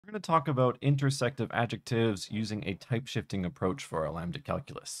We're going to talk about intersective adjectives using a type-shifting approach for our lambda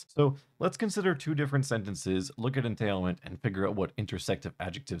calculus. So let's consider two different sentences, look at entailment, and figure out what intersective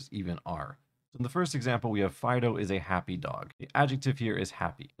adjectives even are. So in the first example, we have Fido is a happy dog. The adjective here is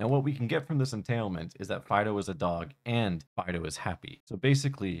happy. Now what we can get from this entailment is that Fido is a dog and Fido is happy. So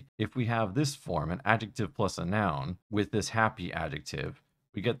basically, if we have this form, an adjective plus a noun, with this happy adjective,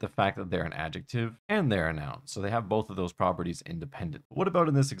 we get the fact that they're an adjective and they're a noun. So they have both of those properties independent. What about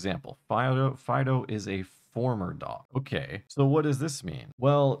in this example? Fido is a former dog. Okay, so what does this mean?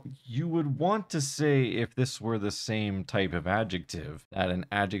 Well, you would want to say if this were the same type of adjective, that an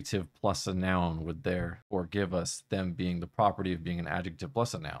adjective plus a noun would therefore give us them being the property of being an adjective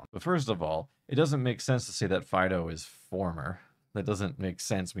plus a noun. But first of all, it doesn't make sense to say that Fido is former. That doesn't make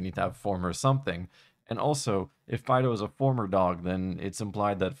sense. We need to have former something. And also, if Fido is a former dog, then it's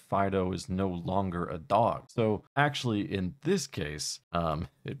implied that Fido is no longer a dog. So actually, in this case,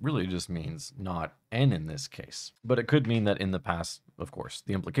 it really just means not N in this case. But it could mean that in the past, of course,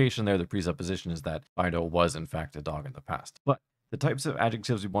 the implication there, the presupposition is that Fido was in fact a dog in the past. But the types of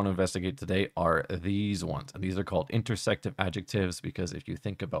adjectives we want to investigate today are these ones, and these are called intersective adjectives because if you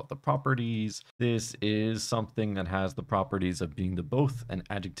think about the properties, this is something that has the properties of being both an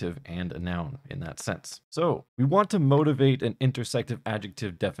adjective and a noun in that sense. So we want to motivate an intersective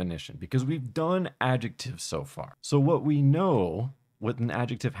adjective definition because we've done adjectives so far. So what we know what an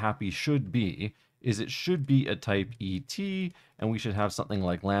adjective happy should be is it should be a type ET, and we should have something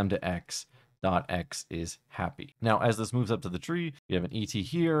like lambda x dot x is happy. Now, as this moves up to the tree, we have an ET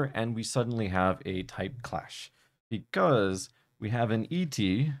here, and we suddenly have a type clash because we have an ET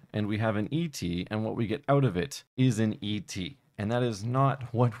and we have an ET, and what we get out of it is an ET. And that is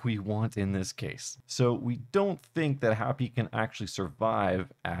not what we want in this case. So we don't think that happy can actually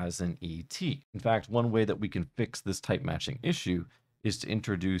survive as an ET. In fact, one way that we can fix this type matching issue is to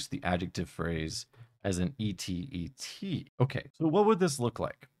introduce the adjective phrase as an ET. Okay, so what would this look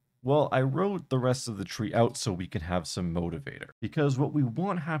like? Well, I wrote the rest of the tree out so we can have some motivator. Because what we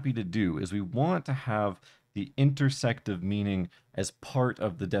want happy to do is we want to have the intersective meaning as part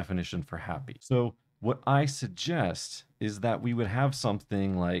of the definition for happy. So what I suggest is that we would have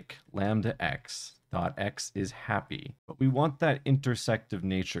something like lambda x dot x is happy, but we want that intersective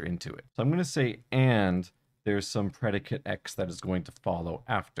nature into it. So I'm going to say and there's some predicate x that is going to follow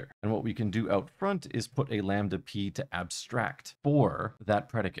after. And what we can do out front is put a lambda p to abstract for that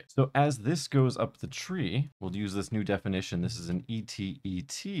predicate. So as this goes up the tree, we'll use this new definition. This is an ET.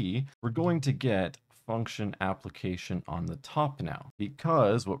 We're going to get function application on the top now,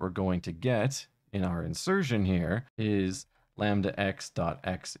 because what we're going to get in our insertion here is lambda x dot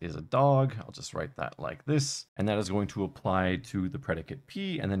x is a dog. I'll just write that like this. And that is going to apply to the predicate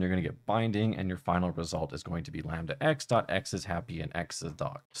p, and then you're going to get binding, and your final result is going to be lambda x dot x is happy and x is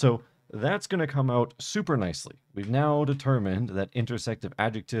dog. So that's going to come out super nicely. We've now determined that intersective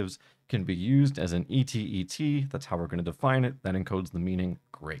adjectives can be used as an ET. That's how we're going to define it. That encodes the meaning.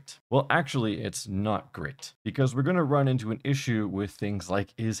 Great. Well, actually, it's not great because we're going to run into an issue with things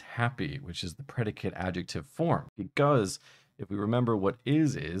like is happy, which is the predicate adjective form. Because if we remember what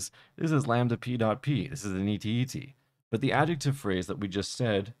is, this is lambda p dot p. This is an ET. But the adjective phrase that we just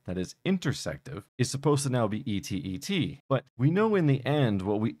said that is intersective is supposed to now be ET. But we know in the end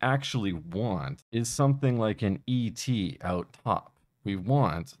what we actually want is something like an ET out top. We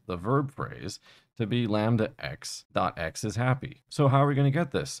want the verb phrase to be lambda x dot x is happy. So how are we going to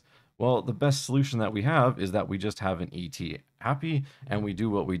get this? Well, the best solution that we have is that we just have an ET happy and we do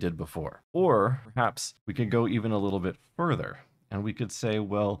what we did before. Or perhaps we could go even a little bit further and we could say,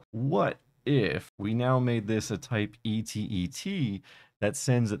 well, what if we now made this a type ET that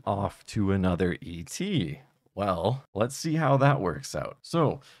sends it off to another ET? Well, let's see how that works out.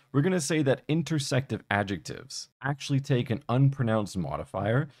 So we're going to say that intersective adjectives actually take an unpronounced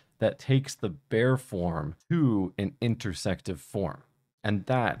modifier that takes the bare form to an intersective form. And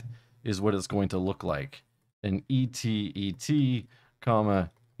that is what it's going to look like. An ET,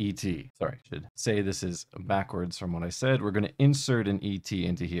 comma, ET. Sorry, I should say this is backwards from what I said. We're going to insert an ET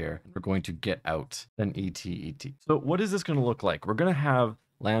into here. We're going to get out an ET. So what is this going to look like? We're going to have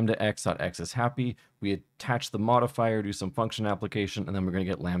lambda x dot x is happy. We attach the modifier, do some function application, and then we're going to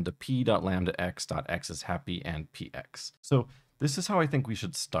get lambda p dot lambda x dot x is happy and px. So this is how I think we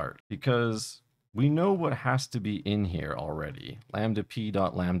should start, because we know what has to be in here already. Lambda p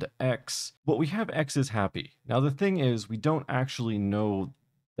dot lambda x. Well, we have x is happy. Now the thing is, we don't actually know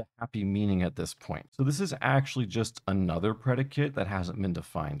the happy meaning at this point. So this is actually just another predicate that hasn't been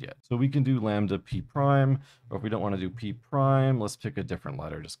defined yet. So we can do lambda p prime, or if we don't want to do p prime, let's pick a different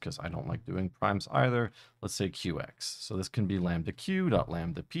letter just because I don't like doing primes either. Let's say qx. So this can be lambda q dot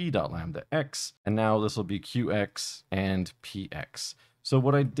lambda p dot lambda x, and now this will be qx and px. So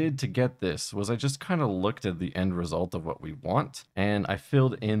what I did to get this was I just kind of looked at the end result of what we want, and I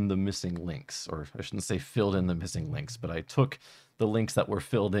filled in the missing links, or I shouldn't say filled in the missing links, but I took the links that were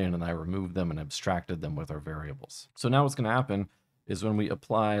filled in and I removed them and abstracted them with our variables. So now what's going to happen is when we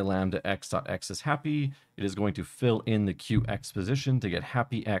apply lambda x dot x is happy, it is going to fill in the qx position to get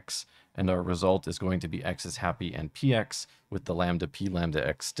happy x, and our result is going to be x is happy and px with the lambda p lambda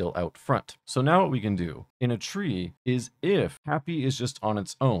x still out front. So now what we can do in a tree is if happy is just on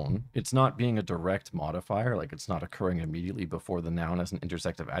its own, it's not being a direct modifier, like it's not occurring immediately before the noun as an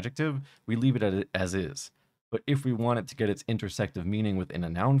intersective adjective, we leave it as is. But if we want it to get its intersective meaning within a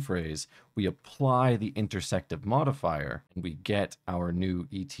noun phrase, we apply the intersective modifier and we get our new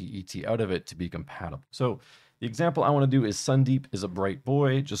et out of it to be compatible. So the example I want to do is Sandeep is a bright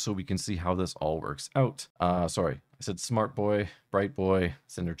boy, just so we can see how this all works out. Sorry, I said smart boy, bright boy,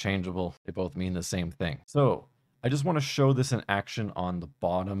 it's interchangeable. They both mean the same thing. So I just want to show this in action on the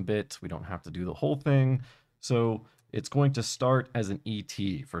bottom bit. We don't have to do the whole thing. So it's going to start as an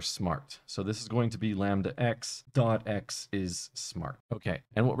ET for smart. So this is going to be lambda x dot x is smart. Okay,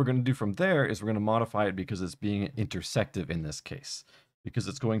 and what we're going to do from there is we're going to modify it because it's being intersective in this case, because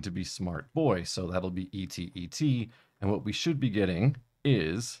it's going to be smart boy. So that'll be ET. And what we should be getting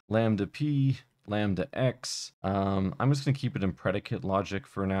is lambda p, lambda x. I'm just going to keep it in predicate logic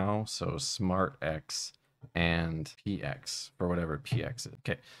for now. So smart x and px for whatever px is.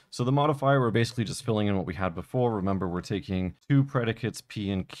 Okay, so the modifier, we're basically just filling in what we had before. Remember, we're taking two predicates p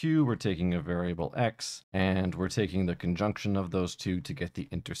and q, we're taking a variable x, and we're taking the conjunction of those two to get the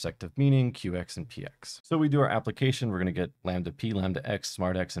intersective meaning, qx and px. So we do our application, we're going to get lambda p, lambda x,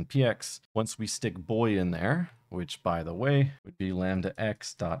 smart x, and px. Once we stick boy in there, which by the way would be lambda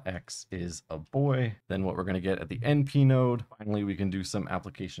x dot x is a boy. Then what we're going to get at the NP node, finally we can do some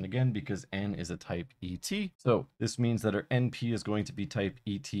application again because n is a type ET. So this means that our NP is going to be type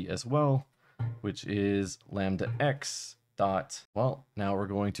ET as well, which is lambda x dot, well, now we're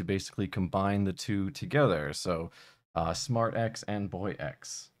going to basically combine the two together. So smart x and boy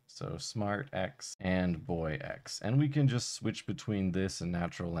x. So smart x and boy x. And we can just switch between this and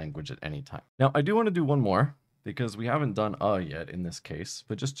natural language at any time. Now I do want to do one more, because we haven't done yet in this case,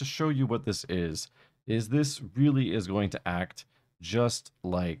 but just to show you what this is this really is going to act just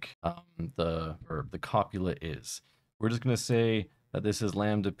like the verb, the copula is. We're just going to say that this is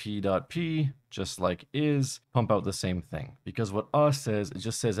lambda p dot p, just like is, pump out the same thing. Because what says, it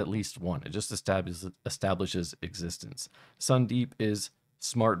just says at least one. It just establishes existence. Sandeep is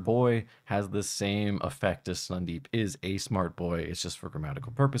smart boy, has the same effect as Sandeep is a smart boy. It's just for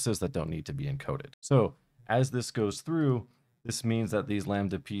grammatical purposes that don't need to be encoded. So as this goes through, this means that these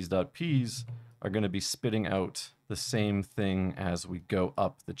lambda p's dot p's are going to be spitting out the same thing as we go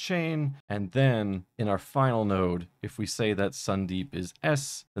up the chain. And then in our final node, if we say that Sandeep is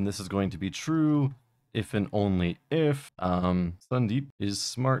S, then this is going to be true if and only if Sandeep is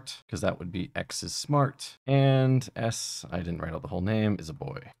smart, because that would be X is smart, and S, I didn't write out the whole name, is a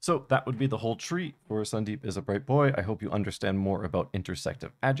boy. So that would be the whole tree for Sandeep is a bright boy. I hope you understand more about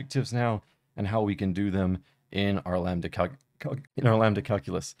intersective adjectives now, and how we can do them in our lambda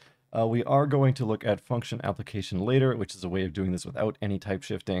calculus. We are going to look at function application later, which is a way of doing this without any type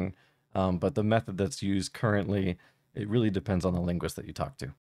shifting. But the method that's used currently, it really depends on the linguist that you talk to.